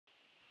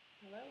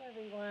Hello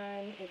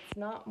everyone, it's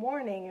not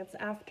morning, it's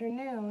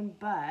afternoon,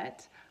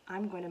 but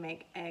I'm going to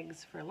make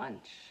eggs for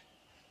lunch.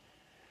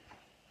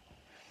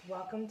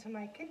 Welcome to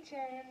my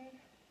kitchen.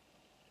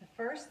 The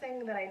first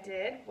thing that I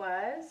did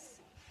was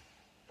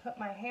put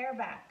my hair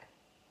back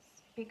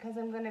because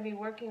I'm going to be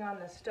working on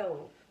the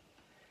stove.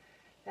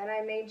 Then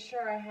I made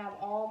sure I have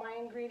all my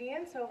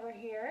ingredients over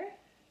here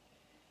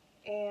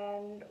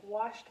and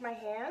washed my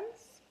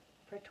hands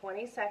for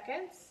 20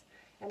 seconds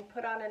and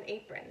put on an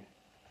apron.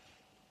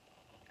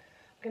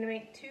 I'm going to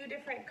make two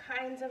different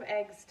kinds of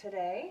eggs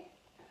today,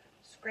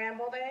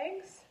 scrambled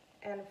eggs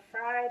and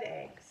fried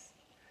eggs.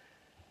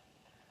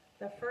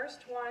 The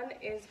first one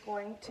is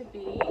going to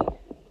be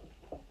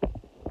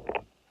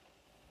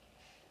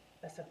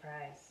a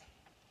surprise.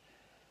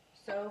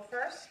 So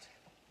first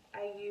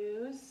I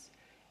use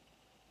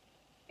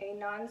a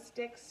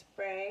non-stick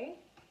spray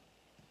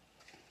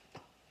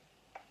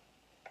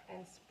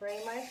and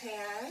spray my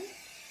pan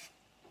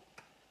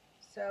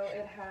so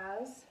it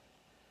has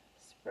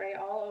spray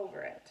all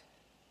over it.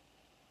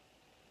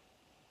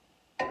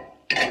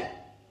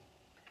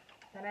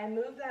 Then I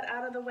move that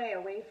out of the way,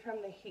 away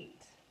from the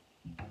heat.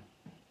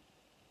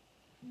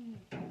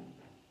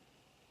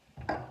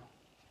 Then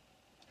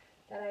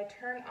I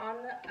turn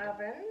on the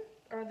oven,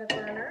 or the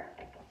burner.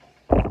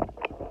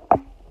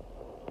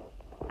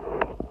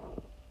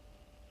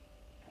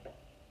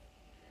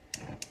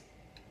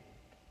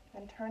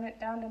 And turn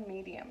it down to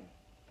medium.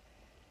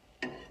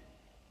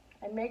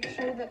 I make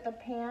sure that the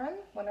pan,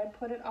 when I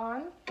put it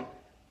on,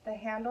 the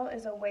handle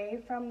is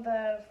away from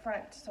the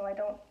front so I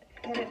don't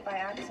hit it by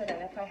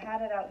accident. If I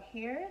had it out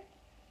here,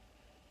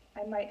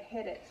 I might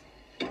hit it.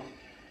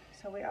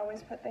 So we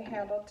always put the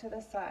handle to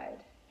the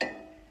side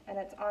and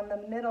it's on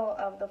the middle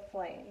of the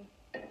flame.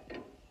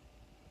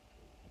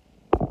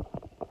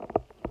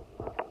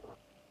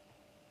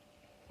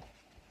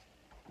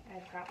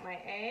 I've got my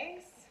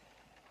eggs.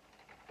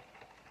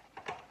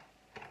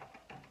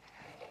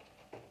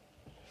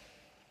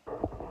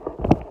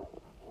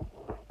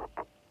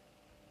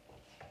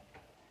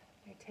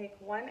 Take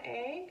one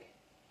egg,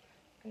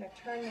 I'm going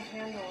to turn the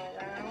handle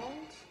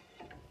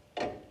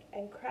around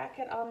and crack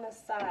it on the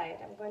side.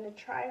 I'm going to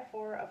try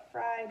for a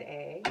fried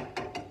egg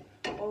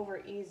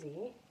over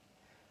easy.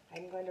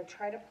 I'm going to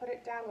try to put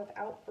it down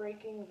without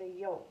breaking the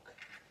yolk,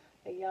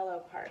 the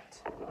yellow part.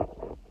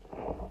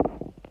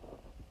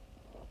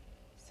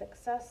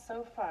 Success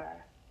so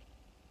far.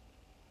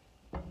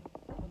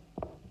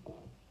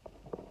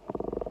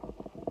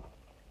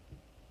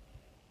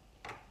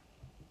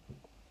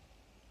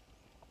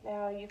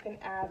 Now you can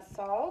add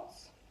salt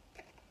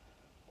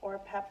or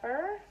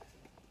pepper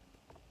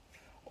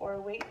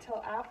or wait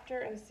till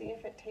after and see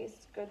if it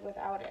tastes good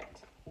without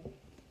it.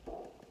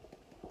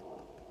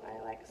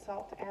 I like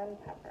salt and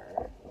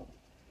pepper.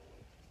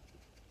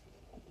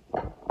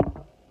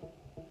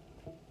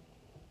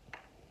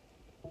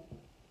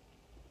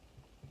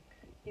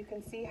 You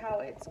can see how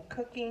it's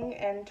cooking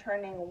and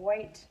turning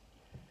white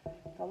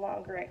the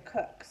longer it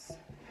cooks.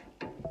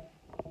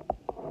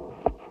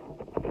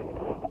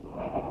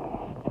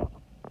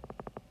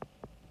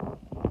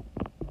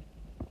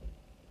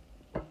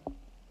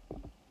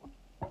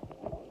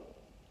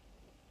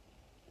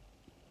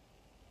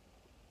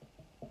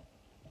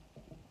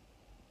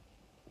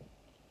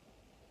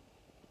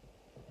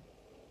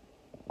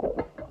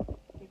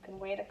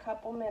 Wait a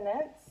couple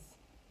minutes.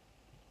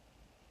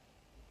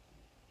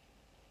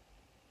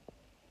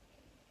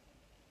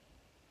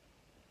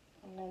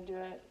 I'm going to do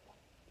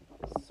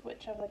a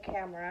switch of the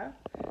camera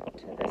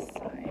to this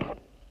side.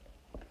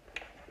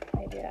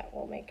 Maybe that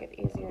will make it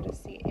easier to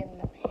see in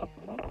the pan.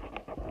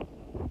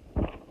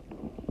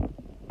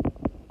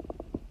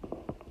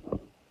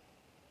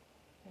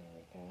 There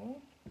we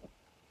go.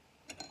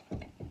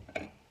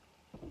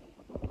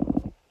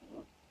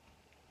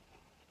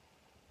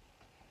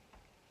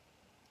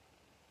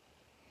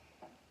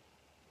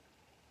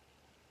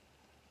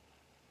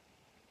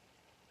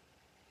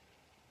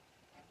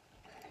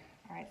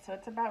 Alright, so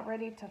it's about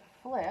ready to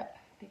flip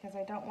because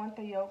I don't want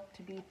the yolk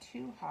to be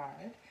too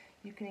hard.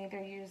 You can either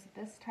use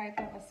this type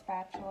of a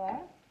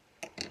spatula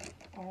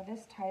or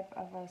this type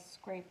of a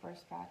scraper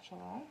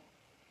spatula.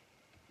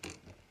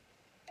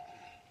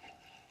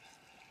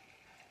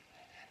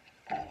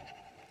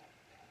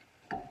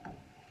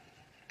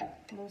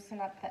 Loosen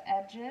up the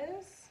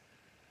edges.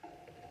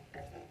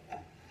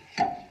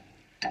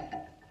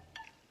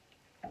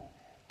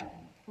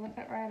 And flip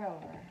it right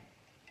over.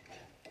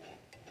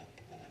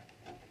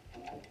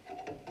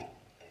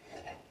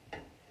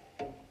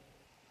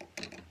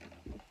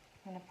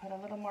 I'm going to put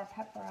a little more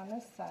pepper on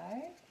this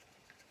side.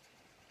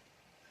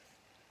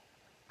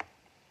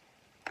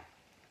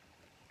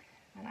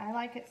 And I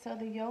like it so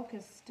the yolk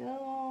is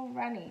still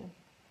runny.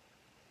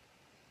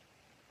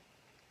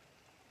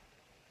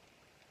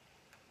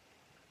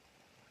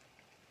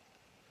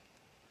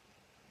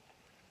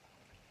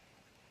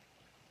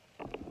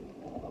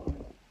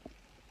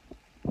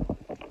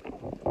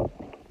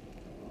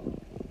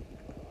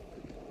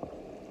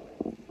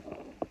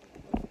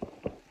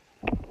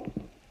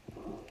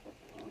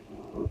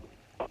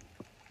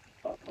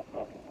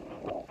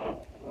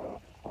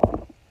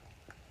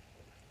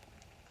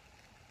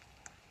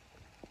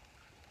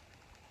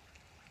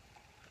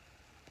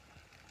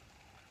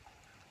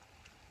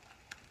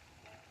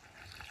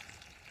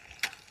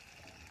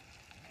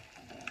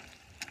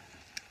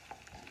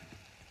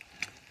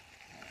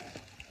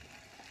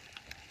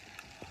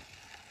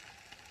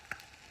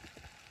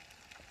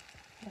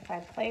 If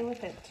I play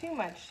with it too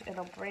much,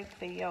 it'll break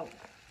the yolk.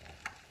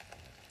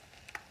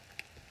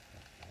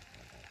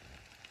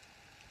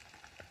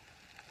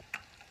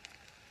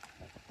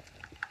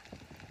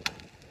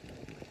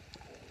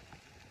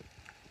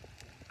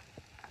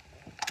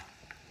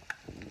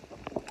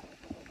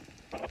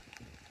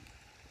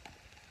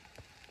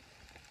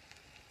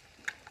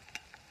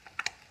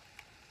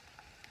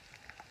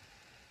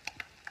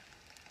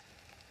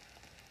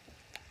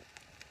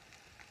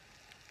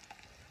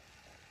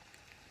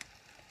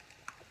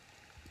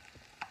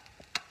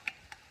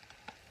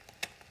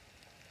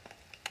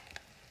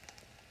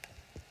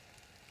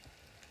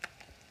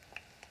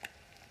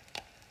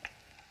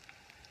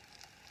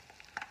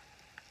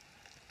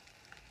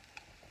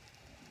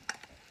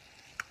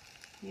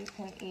 You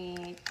can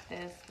eat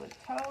this with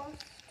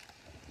toast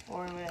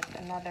or with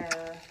another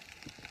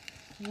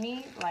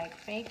meat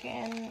like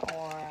bacon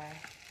or,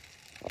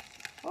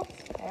 oops,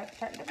 there it's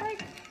starting to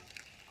break.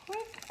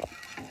 Quick.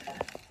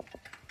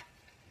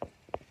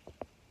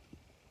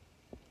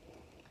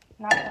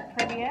 Not the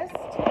prettiest,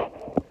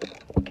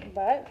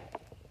 but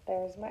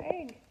there's my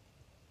egg.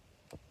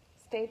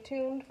 Stay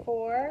tuned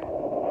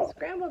for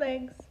scrambled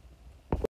eggs.